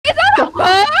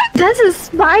That's a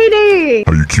spider.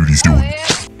 How you cuties doing?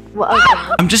 Well,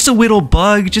 okay. I'm just a little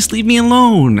bug. Just leave me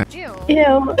alone. Ew.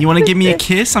 You want to give me a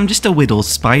kiss? I'm just a little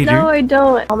spider. No, I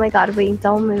don't. Oh my god, wait,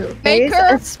 don't move. There's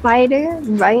a spider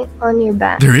right on your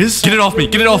back. There is? Get it off me.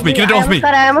 Get it off me. Get it off me.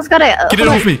 I almost got it. Get it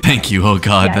off me. Thank you. Oh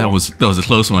god, Yeah. that was a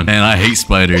close one. And I hate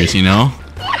spiders, you know?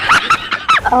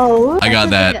 Oh. I got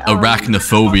that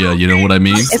arachnophobia, you know what I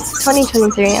mean? It's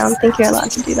 2023. I don't think you're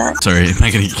allowed to do that. Sorry, am I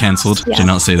gonna get cancelled? Yeah. Did I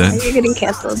not say that? You're getting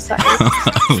canceled. Sorry.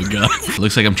 Oh god.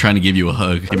 Looks like I'm trying to give you a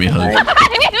hug. Give me a hug.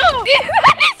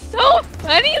 That is so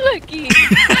funny looking.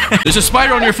 There's a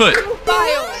spider on your foot.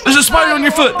 There's a spider on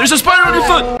your foot. There's a spider on your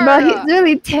foot. Bro, he's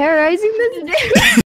really terrorizing this dude.